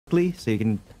quickly,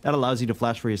 so that allows you to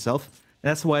flash for yourself. And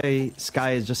that's why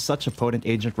Sky is just such a potent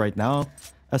agent right now,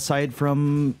 aside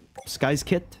from Sky's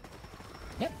kit.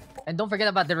 Yep. And don't forget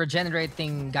about the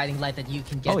regenerating guiding light that you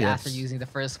can get after using the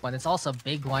first one. It's also a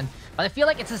big one. But I feel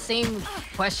like it's the same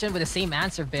question with the same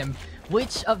answer, Bim.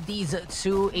 Which of these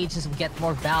two agents will get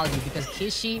more value? Because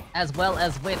Kishi as well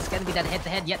as Wit's gonna be that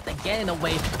head-to-head yet again in a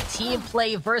way. Team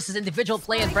play versus individual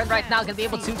play, and BREN right now gonna be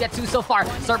able to get two so far.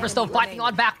 Cerberus still fighting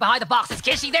on back behind the boxes.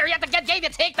 Kishi there yet again getting the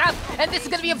takedown, and this is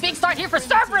gonna be a big start here for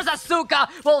Cerberus. Asuka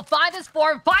will find his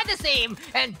form, find his aim,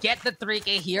 and get the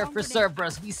 3K here for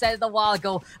Cerberus. We said it a while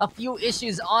ago, a few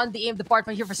issues on the aim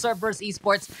department here for Cerberus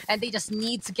Esports, and they just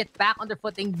need to get back on their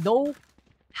footing. Know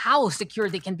how secure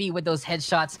they can be with those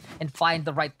headshots and find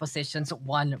the right positions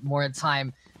one more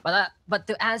time. But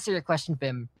to answer your question,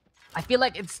 Bim, I feel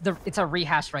like it's a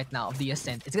rehash right now of the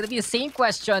Ascent. It's gonna be the same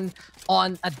question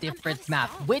on a different map.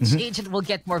 Which agent will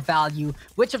get more value?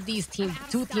 Which of these two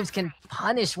teams can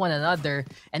punish one another?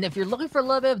 And if you're looking for a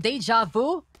little bit of deja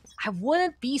vu, I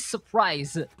wouldn't be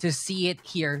surprised to see it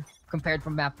here compared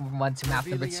from map number 1 to map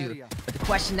number 2. But the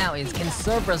question now is, can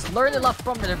Cerberus learn enough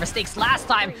from their mistakes last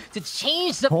time to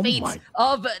change the fates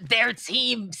of their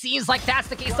team? Seems like that's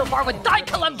the case so far with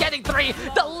Daikalem getting 3.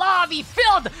 The lobby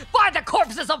filled by the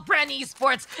corpses of BREN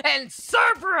Esports, and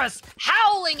Cerberus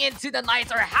howling into the night,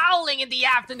 or howling in the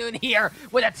afternoon here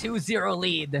with a 2-0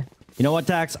 lead. You know what,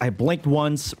 Dax? I blinked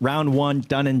once, round 1,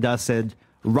 done and dusted,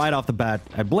 right off the bat.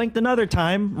 I blinked another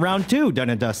time, round 2, done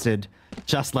and dusted.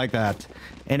 Just like that.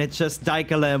 And it's just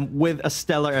Daikalem with a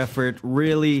stellar effort,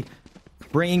 really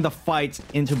bringing the fight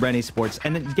into BREN Esports.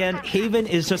 And again, Haven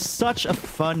is just such a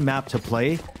fun map to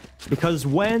play, because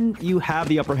when you have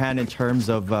the upper hand in terms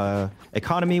of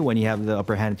economy, when you have the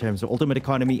upper hand in terms of ultimate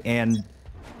economy and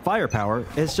firepower,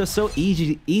 it's just so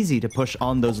easy to push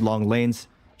on those long lanes,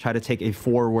 try to take a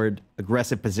forward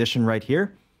aggressive position right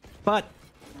here. But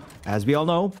as we all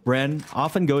know, BREN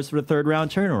often goes for the 3rd round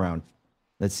turnaround.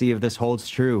 Let's see if this holds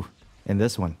true in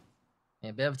this one.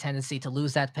 A bit of a tendency to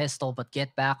lose that pistol, but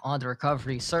get back on the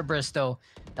recovery. Cerberus, though,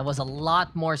 that was a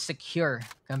lot more secure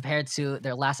compared to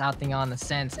their last outing on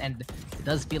Ascent. And it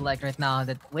does feel like right now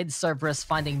that with Cerberus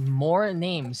finding more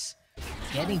names,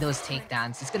 getting those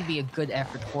takedowns, it's going to be a good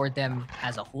effort for them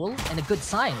as a whole, and a good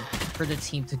sign for the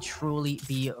team to truly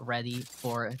be ready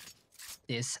for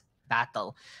this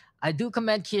battle. I do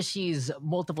commend Kishi's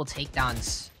multiple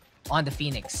takedowns on the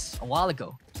Phoenix a while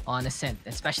ago on Ascent,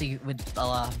 especially with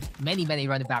many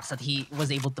running backs that he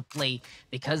was able to play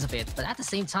because of it. But at the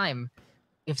same time,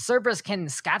 if Cerberus can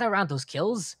scatter around those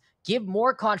kills, give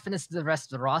more confidence to the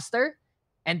rest of the roster,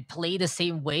 and play the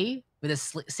same way with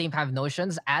the same kind of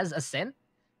notions as Ascent,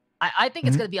 I think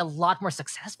it's going to be a lot more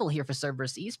successful here for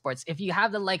Cerberus Esports. If you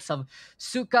have the likes of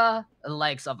Suka, the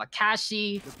likes of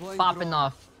Akashi popping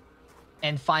off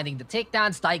and finding the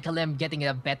takedowns, Daikalem getting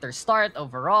a better start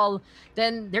overall,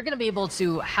 then they're going to be able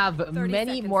to have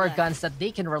many more guns that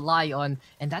they can rely on,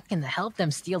 and that can help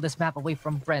them steal this map away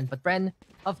from BREN. But BREN,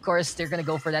 of course, they're going to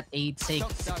go for that A take.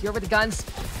 Secure with the guns,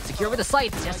 secure with the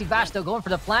sights. Jesse Bash, though, going for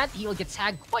the plant. He will get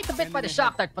tagged quite a bit by the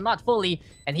shock dart, but not fully.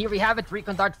 And here we have it.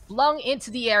 Recon dart flung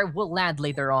into the air will land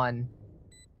later on.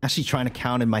 Actually trying to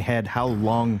count in my head how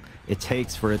long it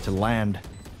takes for it to land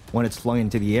when it's flung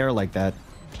into the air like that.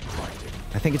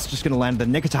 I think it's just going to land the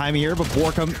nick of time here, but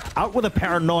Borkum out with a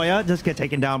paranoia. Just get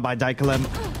taken down by Daikalem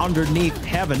underneath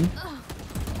Heaven.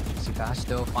 Gosh,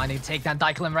 though, finding takedown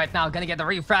Daikalem right now. Gonna get the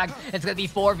refrag. It's gonna be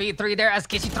 4v3 there as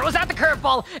Kishi throws out the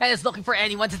curveball and is looking for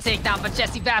anyone to take down. But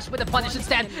Jesse Bash with the punish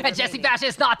instead. And Jesse Bash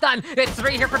is not done. It's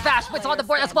 3 here for Bash. It's on the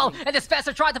board as well. And the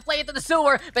Spencer tried to play into the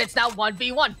sewer, but it's now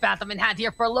 1v1. Phantom in hand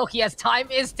here for Loki as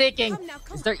time is ticking.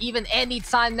 Is there even any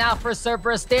time now for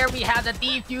Cerberus? There we have the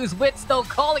defuse with Stowe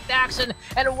calling the action.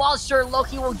 And while sure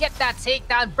Loki will get that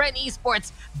takedown, BREN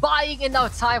Esports buying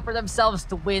enough time for themselves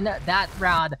to win that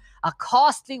round. A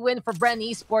costly win for BREN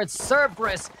Esports.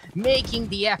 Cerberus making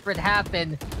the effort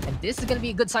happen. And this is going to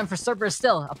be a good sign for Cerberus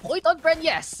still. A point on BREN,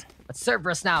 yes. But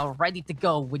Cerberus now ready to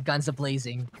go with guns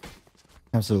a-blazing.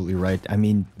 Absolutely right. I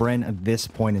mean, BREN at this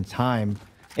point in time,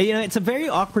 you know, it's a very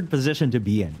awkward position to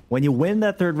be in. When you win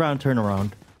that 3rd round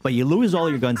turnaround, but you lose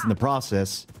all your guns in the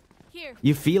process,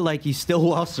 you feel like you still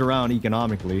lost the round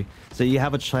economically. So you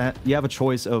have a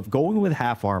choice of going with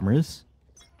half armors,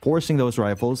 forcing those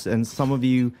rifles, and some of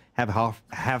you have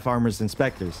half armors and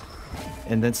specters,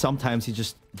 and then sometimes you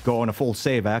just go on a full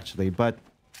save actually. But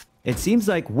it seems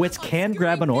like Wits can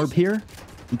grab an orb here.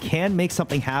 He can make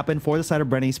something happen for the side of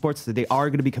BREN Esports, so they are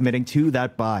going to be committing to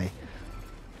that buy.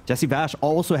 Jesse Vash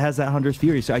also has that Hunter's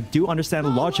Fury, so I do understand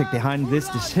the logic behind this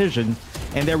decision.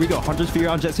 And there we go, Hunter's Fury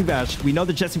on Jesse Vash. We know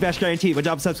the Jesse Vash guarantee, but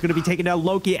Dubstep's going to be taking down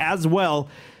Loki as well.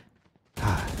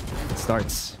 It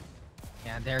starts.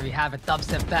 And there we have it,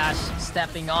 Dubstep Bash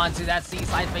stepping onto that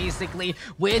seaside basically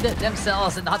with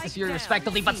themselves and Hunter's Fury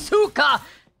respectively, but Suka,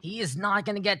 he is not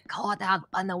going to get caught out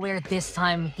unaware this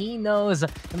time. He knows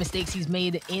the mistakes he's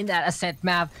made in that Ascent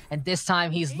map, and this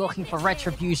time he's looking for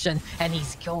retribution, and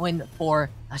he's going for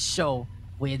a show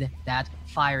with that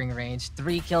firing range.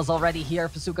 3 kills already here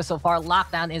for Suka so far.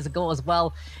 Lockdown is a goal as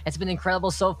well. It's been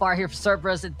incredible so far here for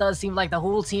Cerberus. It does seem like the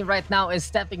whole team right now is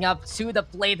stepping up to the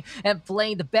plate and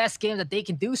playing the best game that they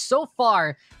can do so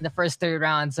far in the first 3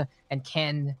 rounds. And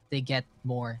can they get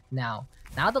more now?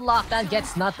 Now the lockdown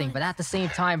gets nothing, but at the same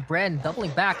time, BREN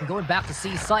doubling back and going back to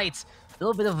C sites. A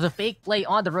little bit of the fake play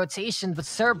on the rotation, but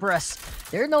Cerberus,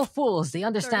 they're no fools. They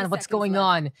understand what's going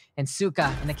on. And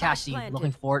Suka and Nakashi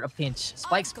looking for a pinch.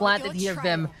 Spikes planted here,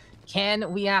 Vim.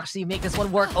 Can we actually make this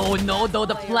one work? Oh no, though,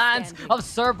 the plans of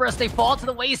Cerberus, they fall to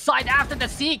the wayside after the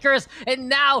Seekers. And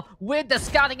now, with the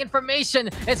scouting information,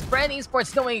 it's BREN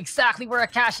Esports knowing exactly where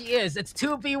Akashi is. It's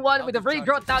 2v1 with the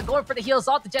regrowth now going for the heals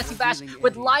off the Jesse Bash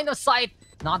with line of sight.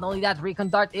 Not only that, Recon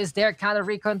Dart is there, counter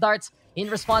Recon Darts. In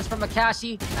response from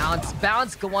Akashi,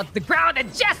 bounce, go onto the ground,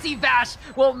 and Jesse Bash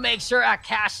will make sure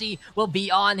Akashi will be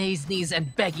on his knees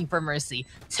and begging for mercy.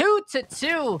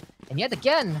 2-2, and yet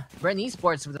again, BREN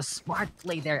Esports with a smart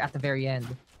play there at the very end.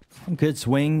 Good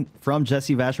swing from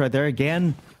Jesse Vash right there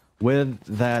again with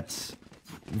that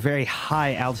very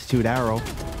high altitude arrow.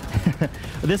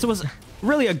 This was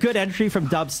really a good entry from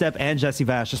Dubstep and Jesse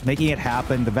Vash, just making it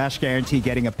happen. The Vash guarantee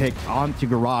getting a pick onto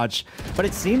Garage. But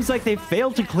it seems like they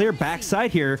failed to clear backside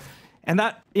here. And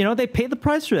that, you know, they paid the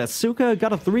price for that. Suka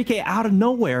got a 3K out of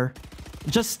nowhere,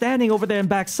 just standing over there in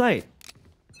backside.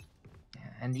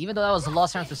 And even though that was a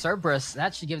lost round for Cerberus,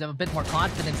 that should give them a bit more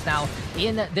confidence now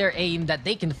in their aim that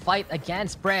they can fight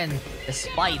against BREN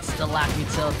despite the lack of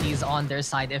utilities on their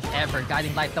side, if ever.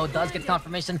 Guiding Light, though, does get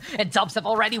confirmation, and Dubstep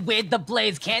already with the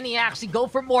blades. Can he actually go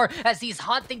for more as he's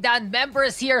hunting down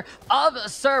members here of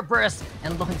Cerberus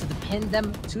and looking to pin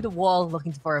them to the wall,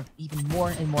 looking for even more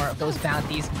and more of those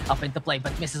bounties up into play,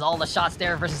 but misses all the shots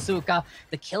there versus Suka.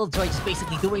 The Killjoy just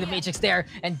basically doing the Matrix there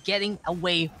and getting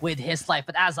away with his life.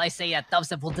 But as I say,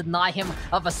 Dubstep will deny him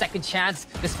of a second chance.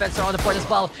 Dispenser on the board as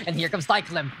well, and here comes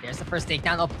Daikalem. There's the first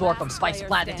takedown of Borkum. Spikes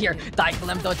planted here.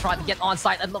 Daikalem, though, trying to get on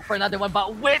site and look for another one,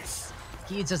 but Wits,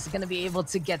 he's just gonna be able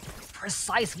to get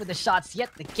precise with the shots yet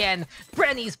again.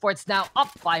 BREN Esports now up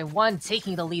by 1,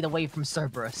 taking the lead away from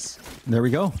Cerberus. There we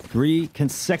go. 3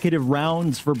 consecutive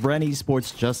rounds for BREN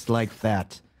Esports just like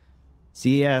that.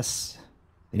 CES,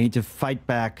 they need to fight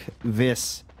back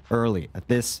this early. At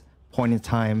this point in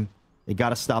time, they got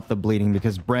to stop the bleeding,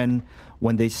 because BREN,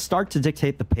 when they start to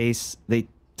dictate the pace, they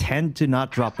tend to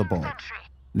not drop the ball.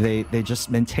 They just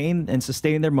maintain and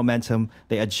sustain their momentum.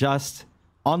 They adjust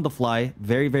on the fly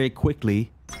very, very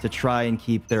quickly to try and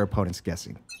keep their opponents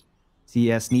guessing.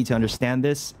 CES need to understand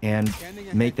this and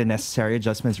make the necessary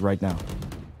adjustments right now.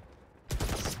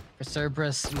 For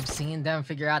Cerberus, we've seen them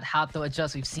figure out how to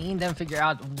adjust. We've seen them figure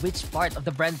out which part of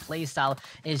the BREN playstyle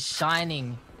is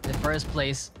shining in the first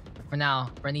place. For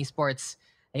now, BREN Esports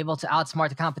able to outsmart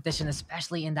the competition,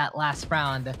 especially in that last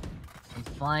round, and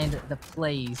find the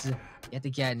plays yet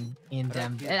again in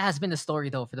them. It has been the story,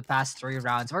 though, for the past 3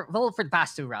 rounds, or well, for the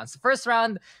past 2 rounds. The first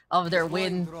round of their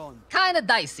win, kind of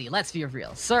dicey, let's be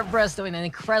real. Cerberus doing an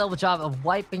incredible job of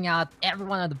wiping out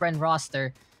everyone on the BREN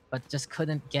roster, but just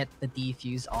couldn't get the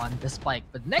defuse on the spike.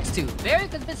 But next 2, very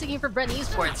convincing here for BREN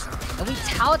Esports. And we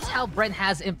tout how BREN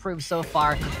has improved so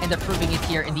far, and they're proving it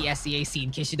here in the SEA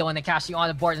scene. Kishido and Nakashi on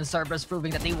the board, and Cerberus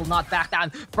proving that they will not back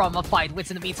down from a fight.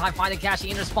 Wits in the meantime finding Nakashi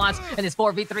in response, and it's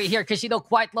 4v3 here. Kishido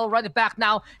quite low, running back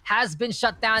now, has been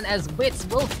shut down as Wits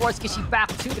will force Kishi back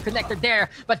to the connector there.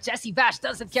 But Jesse Vash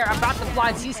doesn't care about the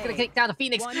blinds. He's gonna take down the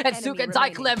Phoenix, and Suka and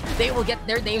Daikalem, they will get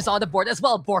their names on the board as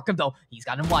well. Borkum, though, he's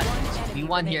got him 1.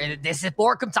 2v1 here. And this is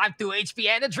Borkum time, 2 HP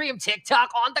and a Dream.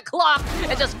 TikTok on the clock,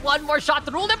 and just 1 more shot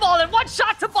to rule them all, and 1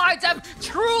 shot to bind them.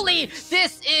 Truly,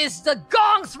 this is the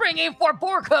gongs ringing for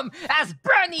Borkum, as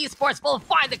BREN Esports will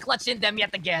find the clutch in them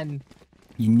yet again.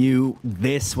 You knew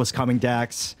this was coming,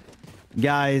 Dax.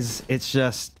 Guys, it's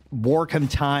just Borkum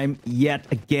time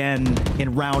yet again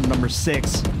in round number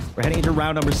 6. We're heading into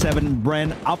round number 7.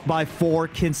 BREN up by 4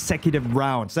 consecutive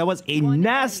rounds. That was a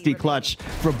nasty clutch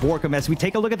for Borkum. As we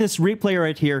take a look at this replay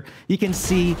right here, you can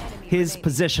see his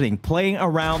positioning, playing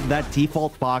around that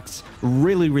default box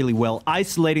really, really well,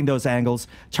 isolating those angles,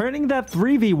 turning that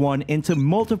 3v1 into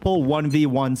multiple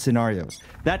 1v1 scenarios.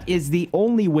 That is the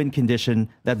only win condition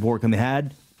that Borkum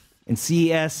had. And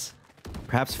CES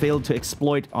perhaps failed to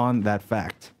exploit on that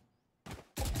fact.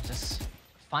 Just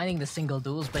finding the single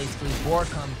duels, basically.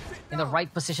 Borkum in the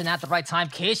right position at the right time.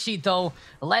 Kishi, though,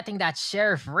 letting that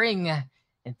Sheriff ring.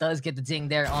 It does get the ding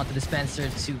there onto Dispenser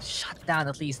to shut down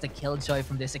at least the Killjoy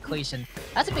from this equation.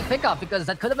 That's a big pickup because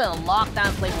that could have been a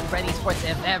lockdown play for BREN ESPORTS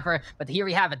if ever. But here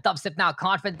we have it. Dubstep now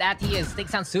confident that he is.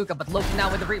 Takes down Suka, but Loki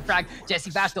now with the refrag. Jesse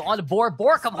Bash on the board.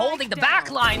 Borkum holding the back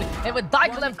line. And with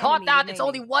Daikulem caught out, it's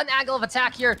only one angle of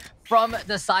attack here from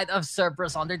the side of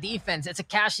Cerberus on their defense. It's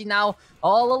Akashi now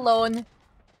all alone.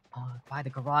 Oh, by the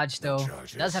garage, though.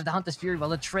 He does have the Hunter's Fury while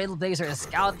the Trailblazer is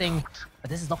scouting. But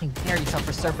this is looking very tough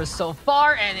for Cerberus so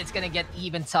far. And it's going to get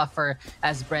even tougher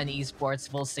as BREN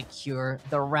ESPORTS will secure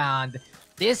the round.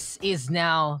 This is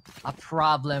now a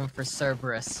problem for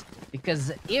Cerberus.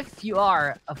 Because if you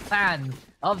are a fan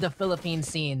of the Philippine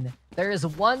scene, there is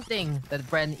one thing that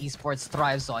BREN ESPORTS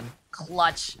thrives on.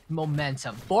 Clutch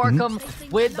momentum. Borkum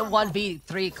with the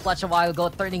 1v3 clutch a while ago,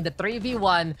 turning the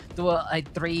 3v1 to a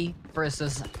 3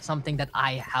 versus something that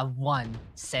I have won,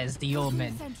 says the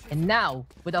Omen. And now,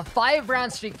 with a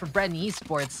 5-round streak for BREN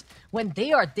ESPORTS, when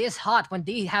they are this hot, when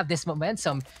they have this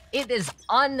momentum, it is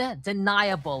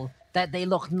undeniable that they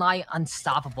look nigh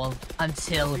unstoppable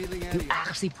until you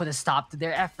actually put a stop to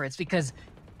their efforts. Because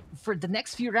for the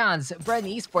next few rounds, BREN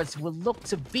ESPORTS will look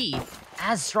to be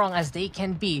as strong as they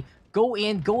can be. Go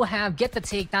in, go ham, get the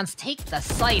takedowns, take the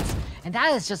sites. And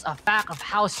that is just a fact of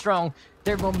how strong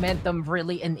their momentum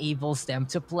really enables them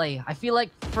to play. I feel like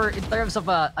in terms of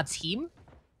a team,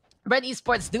 BREN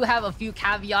ESPORTS do have a few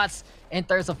caveats in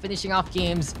terms of finishing off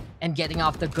games and getting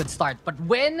off the good start. But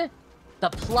when the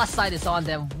plus side is on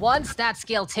them, once that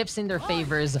scale tips in their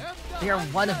favors, they are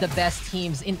one of the best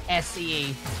teams in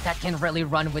SEA that can really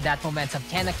run with that momentum.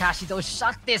 Can Akashi though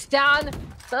shut this down?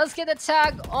 Does get a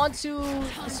tag onto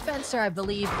Spencer, I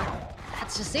believe.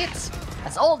 That's just it.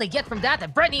 That's all they get from that.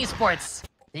 And BREN ESPORTS,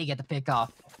 they get the pick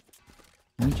off.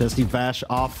 And Jesse Vash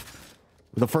off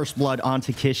with the first blood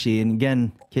onto Kishi. And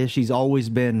again, Kishi's always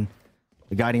been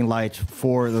the guiding light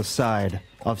for the side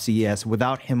of CES.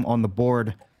 Without him on the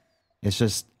board, it's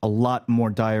just a lot more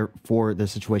dire for the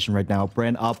situation right now.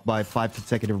 BREN up by 5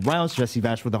 consecutive rounds. Jesse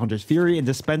Vash with the Hunter's Fury and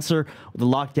Dispenser with the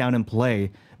lockdown in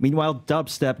play. Meanwhile,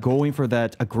 Dubstep going for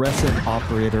that aggressive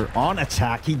operator on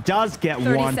attack. He does get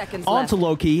one onto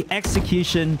Loki.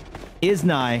 Execution is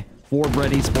nigh for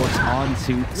BREN ESPORTS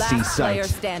onto C-Site.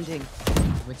 Standing.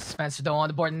 With Spencer though on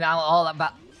the board now, all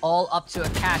up to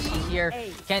Akashi here.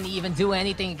 Can't even do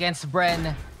anything against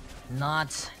BREN.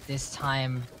 Not this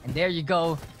time. And there you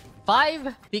go.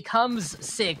 5 becomes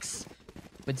 6.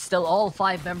 With still all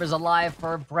 5 members alive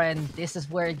for BREN, this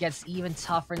is where it gets even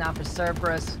tougher now for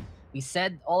Cerberus. We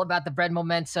said all about the BREN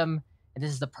momentum, and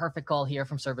this is the perfect call here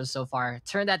from Cerberus so far.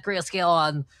 Turn that grayscale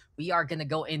on. We are going to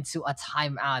go into a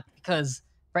timeout because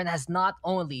BREN has not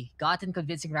only gotten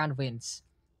convincing round wins,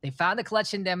 they found a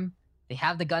clutch in them, they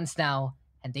have the guns now,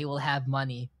 and they will have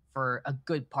money for a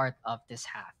good part of this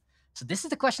half. So this is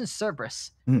the question,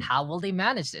 Cerberus. How will they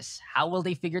manage this? How will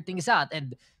they figure things out?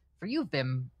 And for you,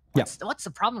 Bim, what's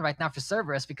the problem right now for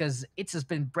Cerberus? Because it's just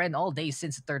been BREN all day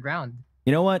since the 3rd round.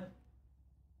 You know what?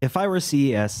 If I were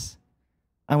CES,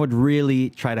 I would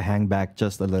really try to hang back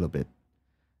just a little bit.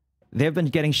 They've been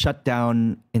getting shut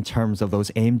down in terms of those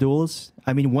aim duels.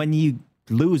 I mean, when you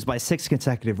lose by 6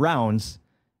 consecutive rounds,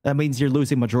 that means you're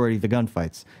losing majority of the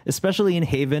gunfights, especially in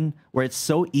Haven, where it's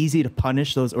so easy to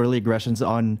punish those early aggressions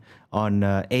on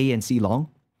A and C long.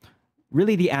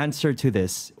 Really, the answer to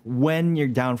this, when you're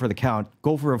down for the count,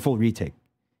 go for a full retake.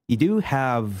 You do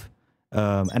have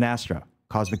an Astra.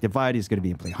 Cosmic Divide is going to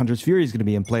be in play. Hunter's Fury is going to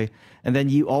be in play. And then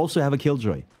you also have a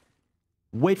Killjoy.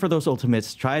 Wait for those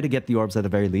ultimates. Try to get the orbs at the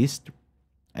very least.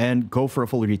 And go for a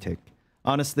full retake.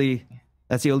 Honestly,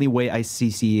 that's the only way I see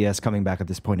CES coming back at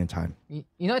this point in time. You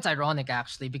know, it's ironic,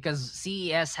 actually, because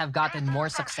CES have gotten more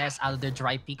success out of their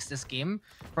dry peaks this game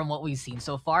from what we've seen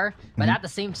so far. But at the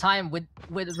same time, with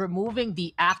removing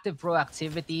the active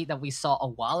proactivity that we saw a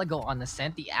while ago on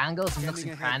Ascent, the angles and nooks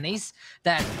and crannies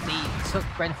that they took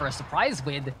BREN for a surprise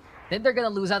with, then they're going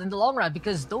to lose out in the long run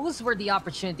because those were the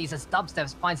opportunities as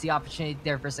Dubstep finds the opportunity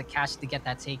there versus Cash to get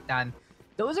that takedown.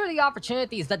 Those are the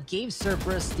opportunities that gave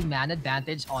Cerberus the man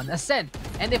advantage on Ascent.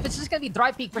 And if it's just going to be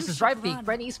dry peak versus dry peak,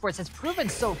 BREN ESPORTS has proven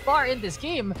so far in this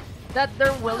game that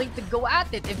they're willing to go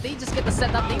at it. If they just get the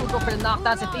setup, they will go for the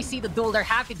knockdowns. If they see the duel, they're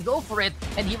happy to go for it.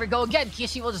 And here we go again.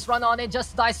 Kishi will just run on in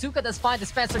just to die. Suka does find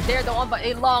Dispenser there, though on by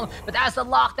a long. But as the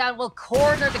lockdown will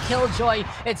corner the Killjoy,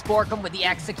 it's Borkum with the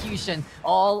execution.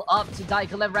 All up to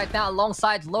Daikalev right now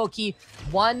alongside Loki.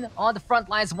 One on the front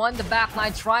lines, one the back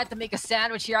line. Trying to make a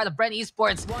sandwich here out of BREN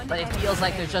Esports. But it feels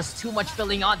like there's just too much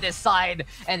filling on this side.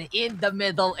 And in the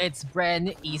middle, it's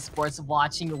BREN Esports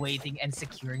watching, waiting, and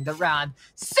securing the round.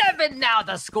 7 now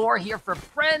the score here for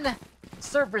BREN.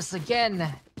 Cerberus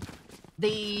again.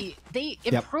 They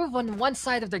improve on one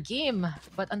side of their game,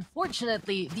 but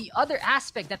unfortunately, the other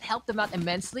aspect that helped them out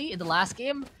immensely in the last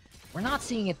game, we're not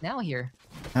seeing it now here.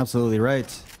 Absolutely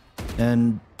right.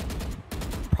 And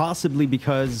possibly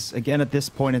because, again, at this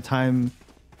point in time,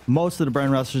 most of the BREN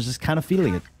rosters just kind of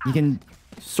feeling it. You can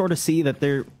sort of see that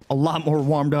they're a lot more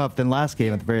warmed up than last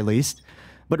game at the very least.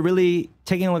 But really,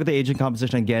 taking a look at the agent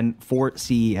composition again for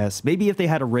CES, maybe if they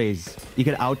had a raise, you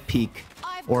could out-peak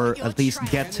or at least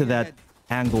get to that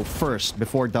angle first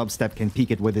before Dubstep can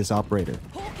peek it with his operator.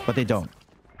 But they don't.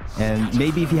 And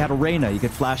maybe if you had a Reyna, you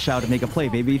could flash out and make a play.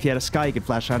 Maybe if you had a Sky, you could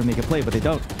flash out and make a play, but they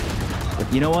don't.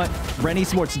 But you know what? BREN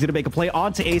Esports is going to make a play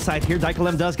onto A side here.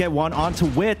 Daikalem does get one onto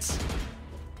Wits.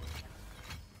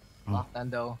 Lockdown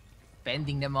though,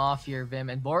 bending them off here, Vim.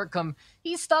 And Borkum,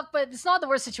 he's stuck, but it's not the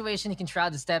worst situation. He can try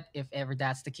to step if ever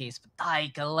that's the case. But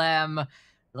Daikalem,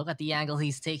 look at the angle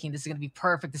he's taking. This is going to be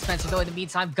perfect. Dispenser though in the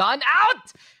meantime, gun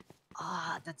out!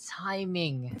 Ah, the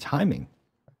timing. The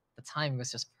timing was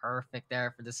just perfect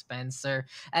there for Dispenser.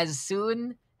 As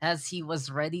soon as he was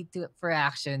ready for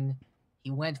action, he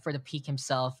went for the peek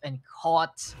himself and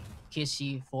caught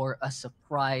Kishi for a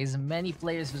surprise. Many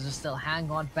players will just still hang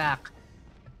on back,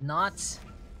 but not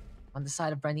on the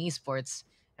side of BREN Esports.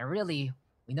 And really,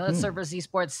 we know that Cerberus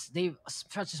Esports, they've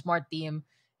such a smart team.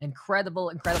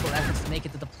 Incredible efforts to make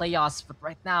it to the playoffs. But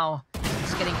right now,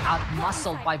 just getting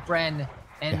out-muscled by BREN.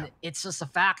 And it's just a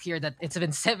fact here that it's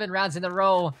been 7 rounds in a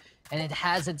row, and it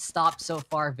hasn't stopped so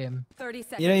far, Vim. 30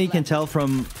 seconds you know, you left. can tell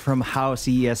from how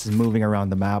CES is moving around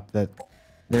the map that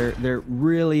they're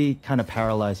really kind of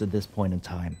paralyzed at this point in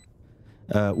time.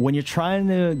 When you're trying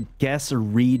to guess or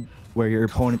read where your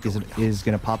opponent is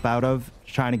going to pop out of,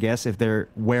 trying to guess if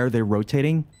where they're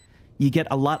rotating, you get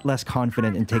a lot less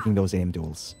confident in taking those aim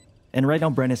duels. And right now,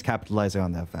 BREN is capitalizing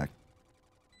on that fact.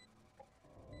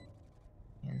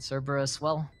 And Cerberus,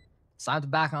 well, it's time to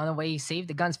back on the way. Save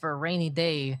the guns for a rainy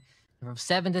day. From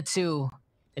 7-2,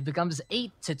 it becomes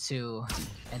 8-2.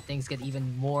 And things get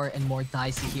even more and more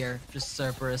dicey here for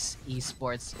Cerberus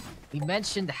Esports. We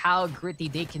mentioned how gritty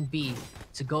they can be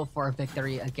to go for a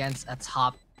victory against a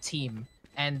top team.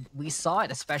 And we saw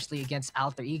it especially against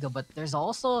Alter Ego, but there's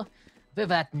also a bit of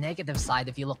that negative side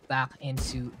if you look back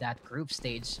into that group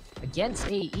stage. Against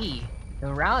AE,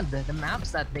 the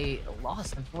maps that they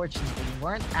lost, unfortunately,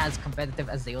 weren't as competitive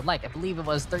as they would like. I believe it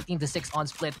was 13-6 on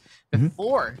split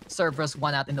before Cerberus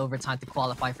won out in overtime to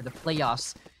qualify for the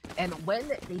playoffs. And when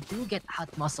they do get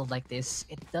out-muscled like this,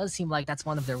 it does seem like that's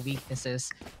one of their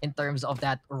weaknesses in terms of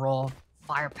that raw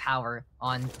firepower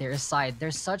on their side.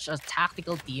 They're such a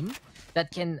tactical team that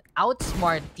can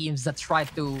outsmart teams that try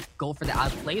to go for the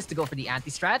outplays, to go for the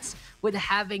anti-strats, with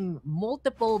having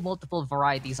multiple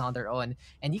varieties on their own.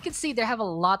 And you can see they have a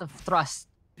lot of trust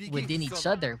within each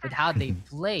other with how they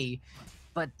play.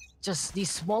 But just these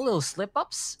small little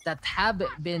slip-ups that have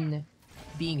been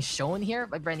being shown here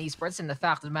by BREN Esports, and the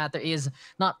fact of the matter is,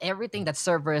 not everything that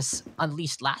Cerberus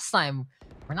unleashed last time,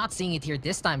 we're not seeing it here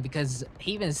this time, because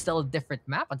Haven is still a different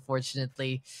map,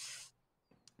 unfortunately.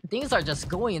 Things are just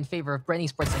going in favor of BREN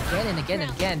Esports again and again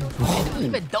and again. And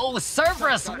even though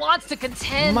Cerberus wants to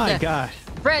contend, My God,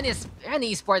 BREN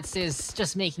Esports is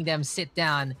just making them sit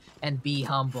down and be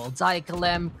humble.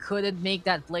 Daikalem couldn't make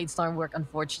that Blade Storm work,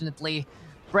 unfortunately.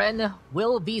 BREN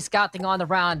will be scouting on the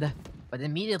round, but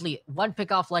immediately one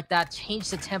pick-off like that changed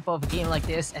the tempo of a game like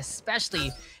this,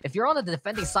 especially if you're on the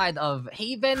defending side of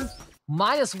Haven.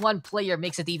 -1 player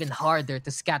makes it even harder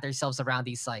to scatter yourselves around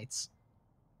these sites.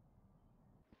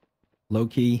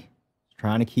 low-key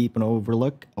trying to keep an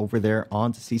overlook over there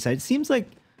onto C side. It seems like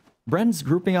BREN's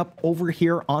grouping up over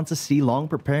here onto C long,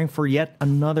 preparing for yet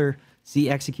another C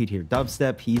execute here.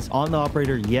 Dubstep, he's on the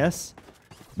operator, yes,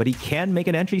 but he can make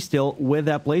an entry still with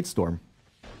that Blade Storm.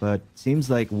 But seems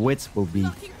like Wits will be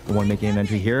the one making an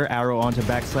entry here. Arrow onto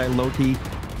backside, low-key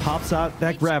pops out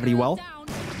that gravity well.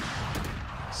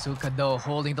 Suka though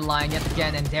holding the line yet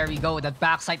again, and there we go. That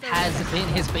backside has been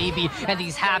his baby, and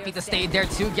he's happy to stay there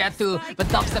to get through. But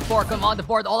Dubstep come on the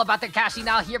board, all about the cashing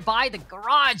now here by the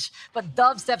garage. But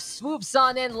Dubstep swoops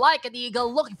on in like an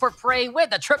eagle, looking for prey with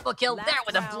a triple kill there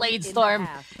with a Blade Storm.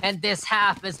 And this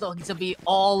half is looking to be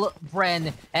all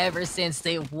BREN ever since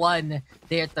they won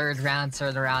their third round.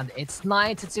 It's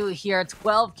 9-2 here,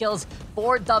 12 kills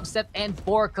for Dubstep and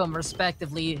Borkum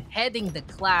respectively, heading the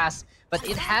class. But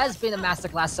it has been a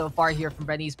masterclass so far here from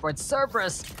BREN Esports.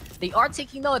 Cerberus, they are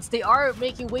taking notes, they are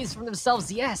making ways for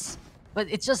themselves, yes.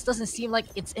 But it just doesn't seem like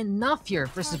it's enough here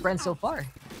versus BREN so far.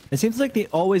 It seems like they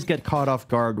always get caught off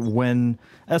guard when,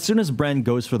 as soon as BREN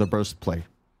goes for the burst play.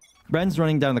 BREN's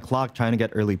running down the clock trying to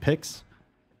get early picks.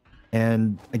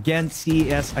 And again,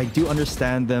 CES, I do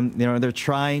understand them. You know, they're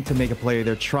trying to make a play.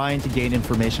 They're trying to gain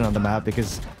information on the map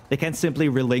because they can't simply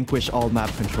relinquish all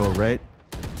map control, right?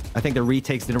 I think their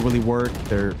retakes didn't really work.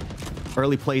 Their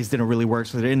early plays didn't really work.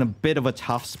 So they're in a bit of a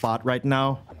tough spot right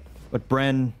now. But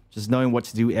BREN, just knowing what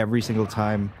to do every single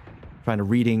time, trying to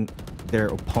reading their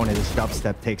opponent. As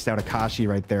Dubstep takes down Akashi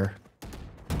right there.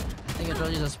 I think it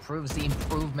really just proves the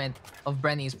improvement of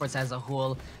BREN Esports as a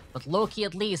whole. But Loki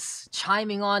at least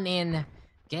chiming on in,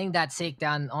 getting that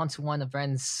takedown onto one of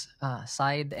BREN's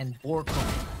side, and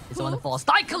Borkum is the one that falls.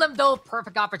 Cycle him though,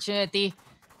 perfect opportunity.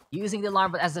 Using the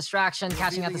alarm as distraction,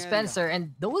 catching out the Spencer.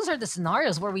 And those are the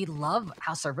scenarios where we love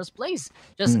how Cerberus plays.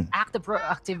 Just active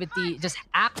proactivity, just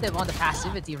active on the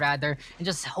passivity rather, and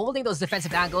just holding those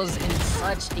defensive angles in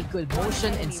such a good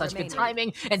motion, in such good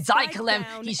timing. And Zyklem,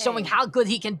 he's showing how good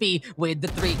he can be with the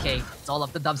 3K. It's all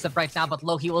up the Dubstep right now, but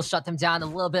Loki will shut him down. A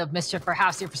little bit of mischief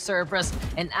perhaps here for Cerberus.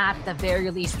 And at the very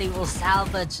least, they will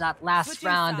salvage that last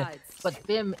round. But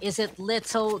Vim, is it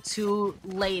little too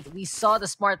late? We saw the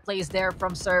smart plays there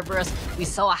from Cerberus. We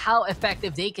saw how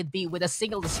effective they could be with a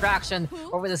single distraction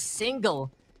or with a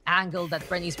single angle that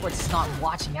BREN Esports is not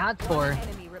watching out for.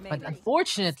 But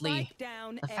unfortunately,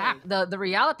 the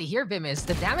reality here, Vim, is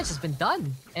the damage has been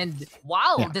done. And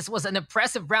while this was an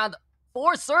impressive round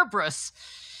for Cerberus,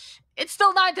 it's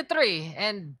still 9-3.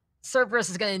 And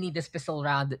Cerberus is going to need this pistol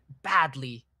round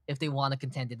badly if they want to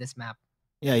contend in this map.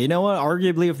 Yeah, you know what?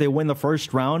 Arguably, if they win the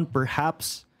first round,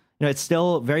 perhaps, you know, it's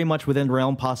still very much within the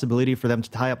realm possibility for them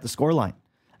to tie up the scoreline.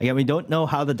 Again, we don't know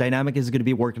how the dynamic is going to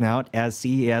be working out as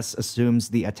CES assumes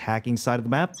the attacking side of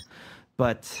the map.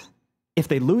 But if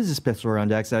they lose this pistol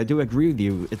round, X, I do agree with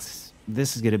you.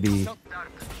 This is going to be,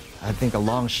 I think, a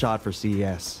long shot for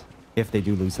CES if they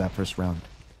do lose that first round.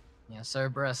 Yeah,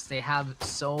 Cerberus, they have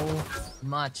so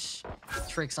much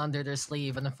tricks under their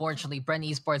sleeve, and unfortunately, BREN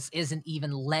Esports isn't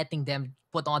even letting them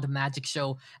put on the magic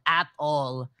show at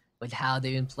all with how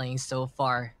they've been playing so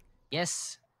far.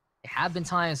 Yes, there have been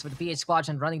times with the PH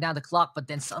Squadron running down the clock, but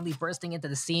then suddenly bursting into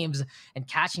the seams and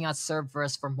catching out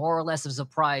Cerberus for more or less of a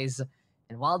surprise.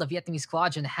 And while the Vietnamese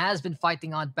Squadron has been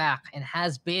fighting on back and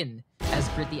has been as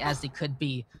gritty as they could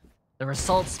be, the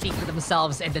results speak for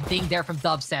themselves, and the ding there from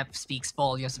Dubstep speaks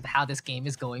volumes of how this game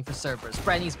is going for Cerberus.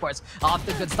 BREN Esports off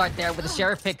to a good start there with a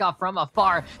Sheriff pickup from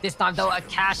afar. This time, though,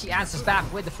 Akashi answers back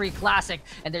with the free classic,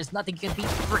 and there's nothing you can beat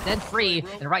than free.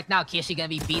 And right now, Kishi gonna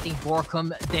be beating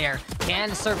Borkum there.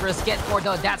 Can Cerberus get more,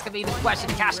 though? That's gonna be the question.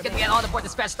 Akashi gonna get on the board, the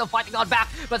Special still fighting on back,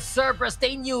 but Cerberus,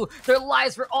 they knew their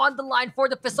lives were on the line for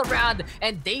the pistol round,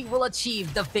 and they will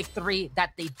achieve the victory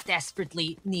that they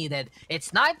desperately needed.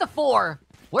 It's 9-4.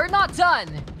 We're not done!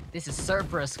 This is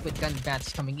Cerberus with gun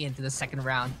advantage coming into the second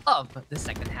round of the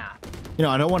second half. You know,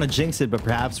 I don't want to jinx it, but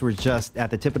perhaps we're just at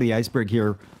the tip of the iceberg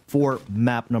here for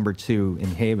map number 2 in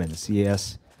Haven.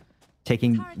 CES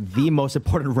taking the most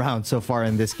important round so far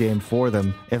in this game for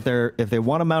them. If they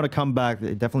want to mount a comeback,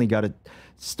 they definitely got to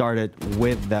start it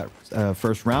with that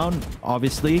first round.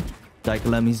 Obviously,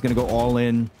 Daikalem, he's going to go all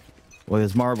in with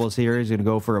his marbles here. He's going to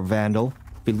go for a Vandal.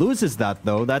 If he loses that,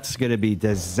 though, that's going to be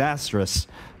disastrous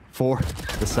for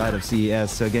the side of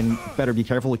CES. So again, better be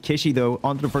careful. Kishi, though,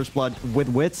 onto the first blood with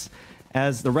wits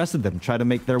as the rest of them try to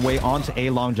make their way onto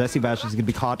A-Long. Jesse Bash is going to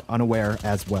be caught unaware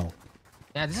as well.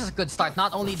 Yeah, this is a good start.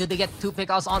 Not only did they get 2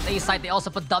 pickoffs on A side, they also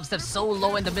put Dubstep so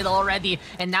low in the middle already.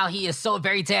 And now he is so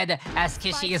very dead as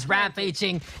Kishi is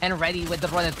rampaging and ready with the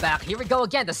run it back. Here we go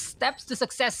again. The steps to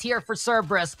success here for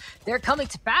Cerberus. They're coming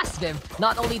to pass them.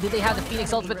 Not only do they have the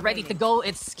Phoenix Ultimate ready to go,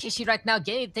 it's Kishi right now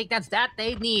getting the takedowns that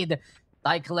they need.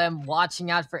 Daikalem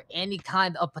watching out for any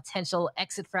kind of potential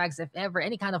exit frags, if ever,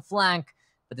 any kind of flank.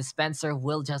 But the Spencer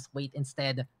will just wait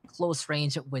instead. Close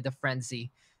range with the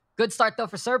Frenzy. Good start, though,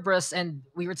 for Cerberus, and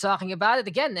we were talking about it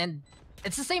again, and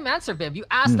it's the same answer, Bib. You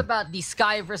asked about the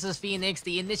Sky versus Phoenix,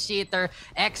 the Initiator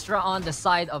extra on the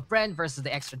side of BREN versus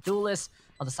the extra Duelist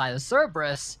on the side of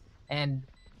Cerberus, and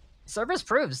Cerberus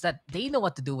proves that they know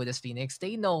what to do with this Phoenix.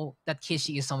 They know that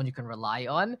Kishi is someone you can rely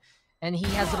on. And he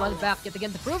has the run back yet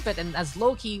again to prove it. And as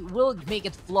Loki will make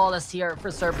it flawless here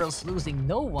for Cerberus, losing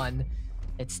no one,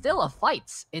 it's still a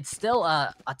fight. It's still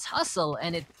a tussle,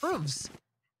 and it proves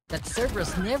that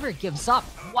Cerberus never gives up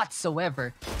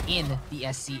whatsoever in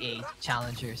the SCA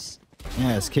Challengers.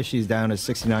 Yes, Kishi's down to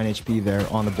 69 HP there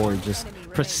on the board. Just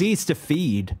proceeds to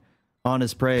feed on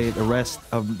his prey the rest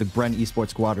of the BREN Esports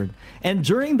squadron. And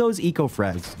during those eco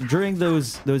frags, during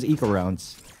those eco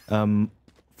rounds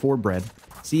for BREN,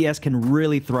 CES can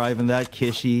really thrive in that.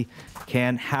 Kishi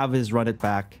can have his run it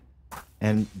back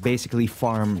and basically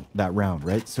farm that round,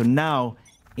 right? So now,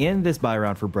 in this buy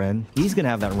round for BREN, he's going to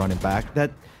have that run it back. That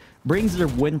brings their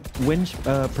win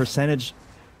percentage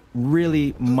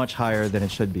really much higher than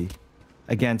it should be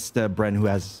against BREN, who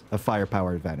has a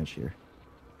firepower advantage here.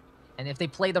 And if they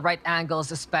play the right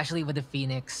angles, especially with the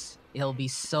Phoenix, it'll be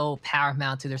so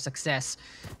paramount to their success.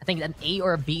 I think an A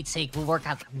or a B take will work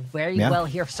out very well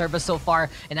here for Cerberus so far.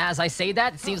 And as I say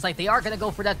that, it seems like they are going to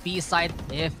go for that B side,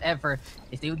 if ever.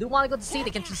 If they do want to go to C, they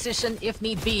can transition if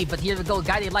need be. But here we go,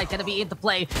 Guiding Light going to be into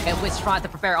play. And Witch trying to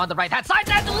prepare on the right-hand side.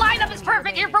 And the lineup is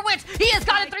perfect here for Witch. He has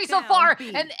gotten 3 so far.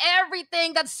 And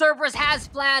everything that Cerberus has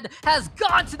planned has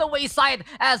gone to the wayside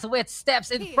as Witch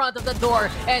steps in front of the door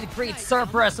and greets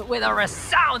Cerberus with a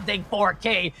resounding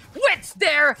 4K. Witch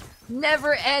there!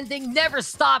 Never ending, never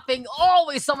stopping,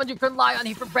 always someone you can rely on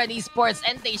here for BREN Esports,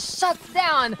 and they shut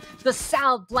down the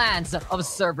sound plans of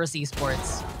Cerberus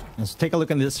Esports. Let's take a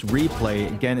look at this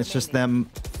replay. Again, it's just them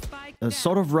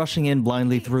sort of rushing in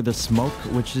blindly through the smoke,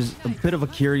 which is a bit of a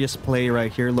curious play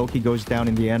right here. Loki goes down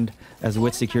in the end as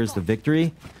Wit secures the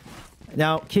victory.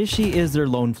 Now, Kishi is their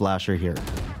lone flasher here.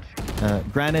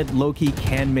 Granted, Loki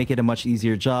can make it a much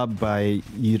easier job by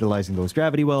utilizing those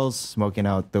gravity wells, smoking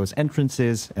out those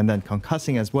entrances, and then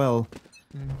concussing as well.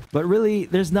 But really,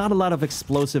 there's not a lot of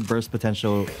explosive burst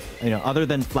potential, you know, other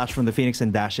than flash from the Phoenix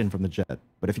and dash in from the jet.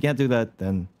 But if you can't do that,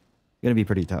 then it's gonna be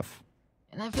pretty tough.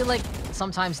 And I feel like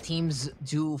sometimes teams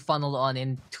do funnel on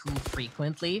in too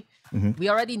frequently. We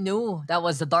already knew that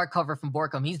was the dark cover from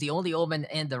Borkum. He's the only Omen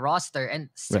in the roster, and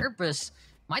Cerberus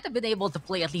might have been able to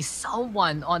play at least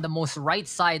someone on the most right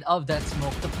side of that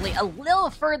smoke to play a little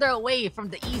further away from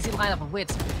the easy lineup of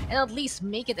Wits and at least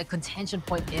make it a contention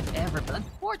point if ever. But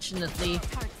unfortunately,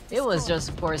 it was just,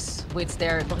 of course, Wits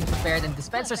there looking prepared, and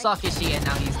Dispenser saw Kishi, and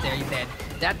now he's there, he's dead.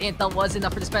 That intel was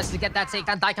enough for Dispenser to get that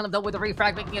takedown. Daikan though with the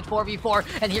refrag, making it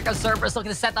 4v4, and here comes Cerberus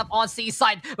looking to set up on C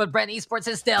side, but BREN Esports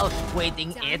is still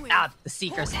waiting it out. The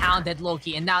Seekers hounded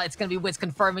Loki, and now it's gonna be Wits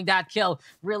confirming that kill.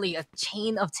 Really a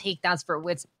chain of takedowns for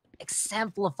Wits.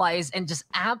 Exemplifies and just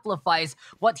amplifies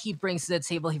what he brings to the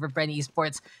table here for BREN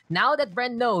Esports. Now that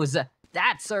BREN knows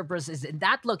that Cerberus is in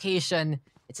that location,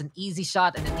 it's an easy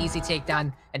shot and an easy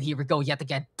takedown. And here we go yet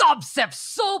again. Dubstep,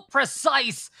 so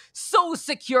precise, so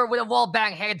secure with a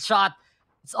wallbang headshot.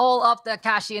 It's all up to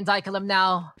Akashi and Daikalim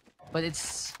now, but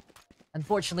it's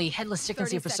unfortunately headless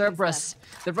chickens here for Cerberus.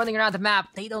 They're running around the map.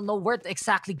 They don't know where to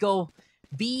exactly go.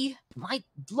 B might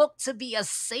look to be a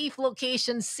safe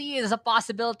location. C is a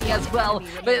possibility as well.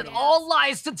 But it all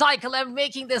lies to Daikalim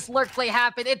making this lurk play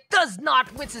happen. It does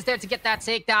not. Wits is there to get that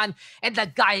takedown. And the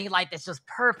Guiding Light is just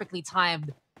perfectly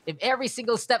timed. If every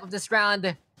single step of this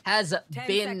round has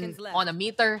been on a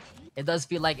meter, it does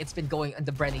feel like it's been going in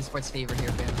the BREN Esports favor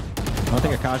here, Ben. I don't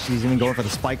think Akashi's even going for the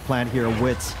spike plant here.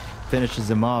 Wits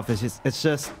finishes him off. It's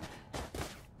just...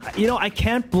 You know, I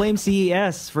can't blame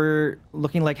CES for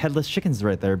looking like headless chickens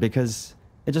right there, because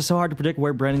it's just so hard to predict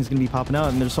where BREN's going to be popping out,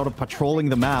 and they're sort of patrolling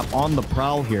the map on the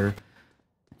prowl here.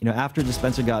 You know, after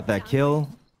Dispenser got that kill,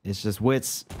 it's just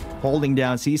Wits holding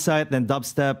down C-side, then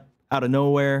Dubstep out of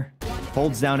nowhere,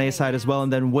 holds down A-side as well,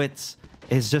 and then Wits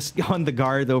is just on the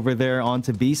guard over there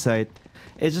onto B-side.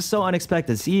 It's just so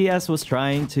unexpected. CES was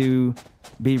trying to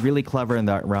be really clever in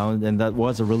that round, and that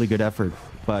was a really good effort.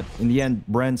 But in the end,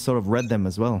 BREN sort of read them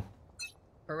as well.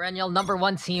 Perennial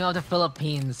 #1 team of the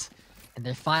Philippines. And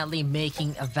they're finally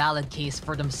making a valid case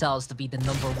for themselves to be the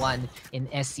 #1 in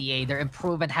SCA. Their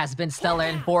improvement has been stellar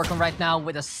in Borkum right now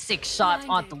with a 6-shot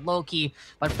onto Loki.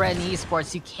 But BREN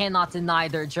Esports, you cannot deny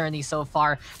their journey so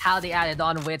far. How they added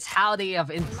on Wits, how they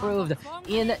have improved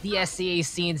in the SCA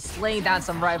scene, slaying down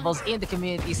some rivals in the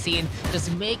community scene,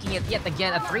 just making it yet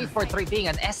again a 3-4-3 being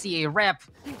an SCA rep.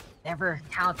 never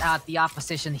count out the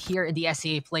opposition here in the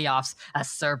SEA playoffs, as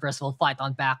Cerberus will fight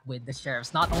on back with the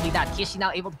Sheriffs. Not only that, Kishi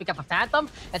now able to pick up a Phantom,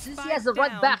 and since he has the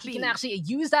run back, he can actually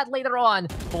use that later on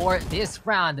for this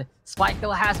round. Spike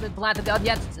though has been planted out,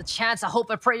 yet a chance, a hope,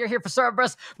 a prayer here for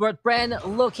Cerberus, where BREN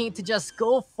looking to just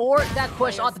go for that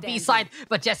push on the B side,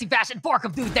 but Jesse Bash and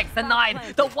Borkum do take the 9.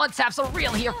 The one-taps are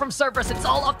real here from Cerberus. It's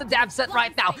all up to dab set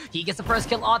right now. He gets the first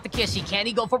kill on the Kishi. Can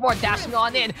he go for more? Dashing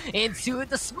on in into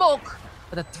the smoke.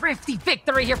 But a thrifty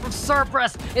victory here from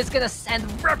Cerberus is going to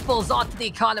send ripples onto the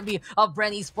economy of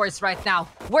BREN Esports right now.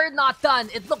 We're not done.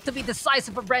 It looked to be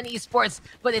decisive for BREN Esports,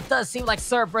 but it does seem like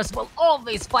Cerberus will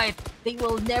always fight. They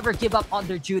will never give up on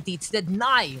their duty to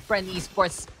deny BREN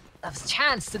Esports a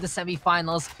chance to the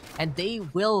semifinals, and they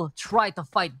will try to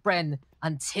fight BREN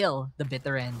until the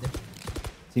bitter end.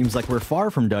 Seems like we're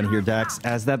far from done here, Dax,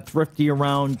 as that thrifty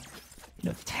round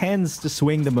tends to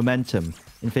swing the momentum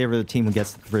in favor of the team who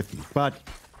gets the thrifty. But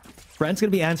BREN's going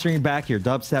to be answering back here.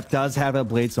 Dubstep does have that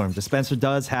Blade Storm. Dispenser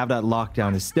does have that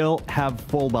lockdown. They still have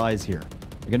full buys here.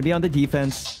 They're going to be on the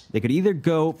defense. They could either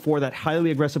go for that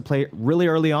highly aggressive play really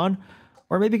early on,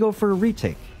 or maybe go for a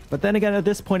retake. But then again, at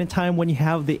this point in time, when you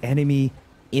have the enemy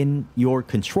in your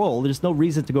control, there's no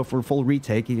reason to go for a full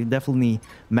retake. You can definitely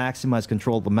maximize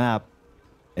control of the map.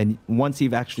 And once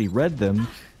you've actually read them,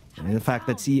 and the fact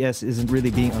that CES isn't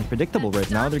really being unpredictable right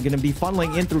now, they're going to be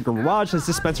funneling in through Garage as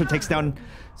Dispenser takes down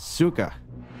Suka.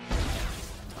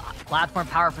 Platform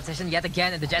power position yet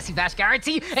again in the Jesse Bash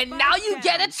guarantee, and now you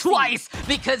get it twice,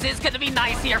 because it's going to be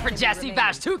nice here for Jesse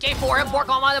Bash. 2K for him,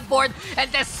 Borkom on the board,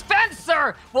 and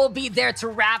Dispenser will be there to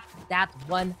wrap that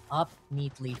one up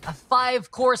neatly. A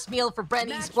 5-course meal for BREN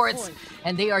Esports,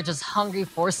 and they are just hungry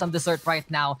for some dessert right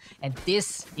now, and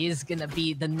this is gonna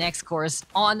be the next course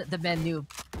on the menu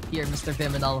here, Mr.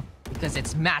 Viminal, because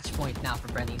it's match point now for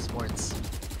BREN Esports.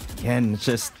 Again,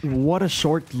 just what a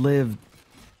short-lived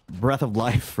breath of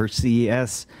life for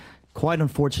CES. Quite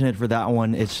unfortunate for that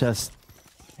one. It's just,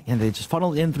 again, they just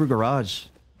funneled in through Garage,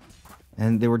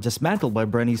 and they were dismantled by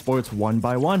BREN Esports one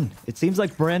by one. It seems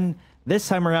like BREN, this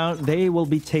time around, they will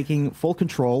be taking full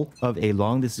control of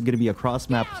A-Long. This is going to be a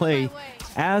cross-map play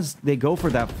as they go for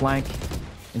that flank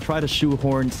and try to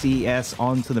shoehorn CES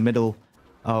onto the middle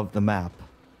of the map.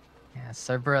 Yeah,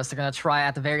 Cerberus are going to try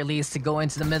at the very least to go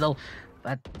into the middle,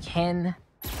 but can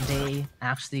they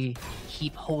actually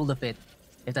keep hold of it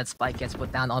if that spike gets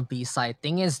put down on B side?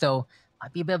 Thing is, though,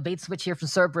 might be a bit of bait switch here from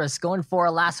Cerberus, going for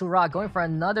a last hurrah, going for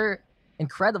another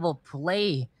incredible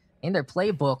play in their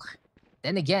playbook.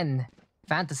 Then again,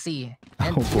 fantasy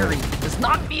and theory does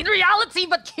not mean reality,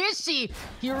 but Kishi,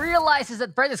 he realizes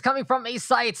that BREN is coming from A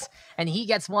sites, and he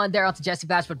gets one there out to Jesse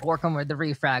Bash, but Borkom with the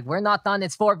refrag. We're not done,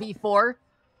 it's 4v4.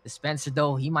 Dispenser,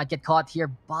 though, he might get caught here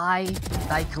by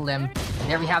Daikilim. And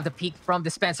there we have the peek from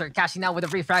Dispenser, cashing out with a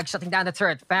refrag, shutting down the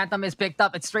turret. Phantom is picked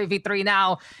up, it's 3v3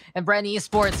 now. And BREN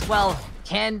Esports, well,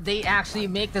 can they actually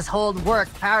make this hold work?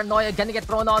 Paranoia gonna get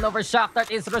thrown on over. Shock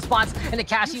Dart is the response, and the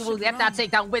Kashi will get that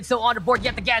takedown. Widso on the board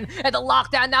yet again, and the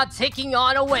lockdown now ticking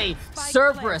on away.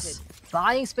 Cerberus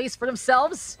buying space for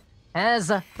themselves,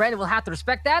 as BREN will have to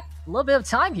respect that. A little bit of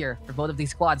time here for both of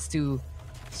these squads to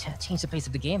change the pace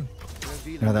of the game.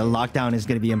 Now that lockdown is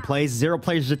going to be in place. 0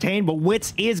 players detained, but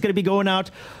Wits is going to be going out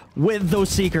with those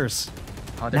Seekers.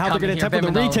 Oh, now they're going to attempt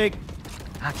for the retake.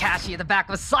 Akashi at the back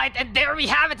of the site, and there we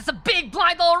have it. It's a big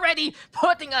blind already,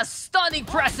 putting a stunning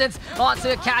presence onto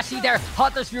Akashi there.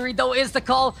 Hunter's Fury, though, is the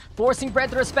call, forcing BREN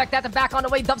to respect that and back on the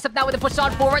way. Dubstep now with a push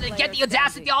on forward and get the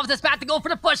audacity of this bat to go for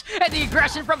the push, and the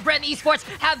aggression from BREN Esports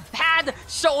have had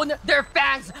shown their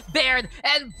fangs bared.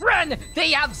 And BREN,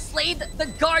 they have slayed the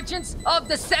Guardians of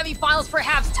the semifinals.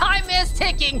 Perhaps time is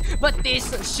ticking, but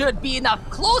this should be enough.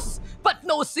 Close, but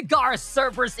no cigar.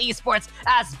 Cerberus Esports,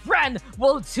 as BREN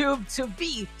will tube to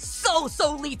be so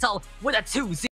lethal with a 2-0.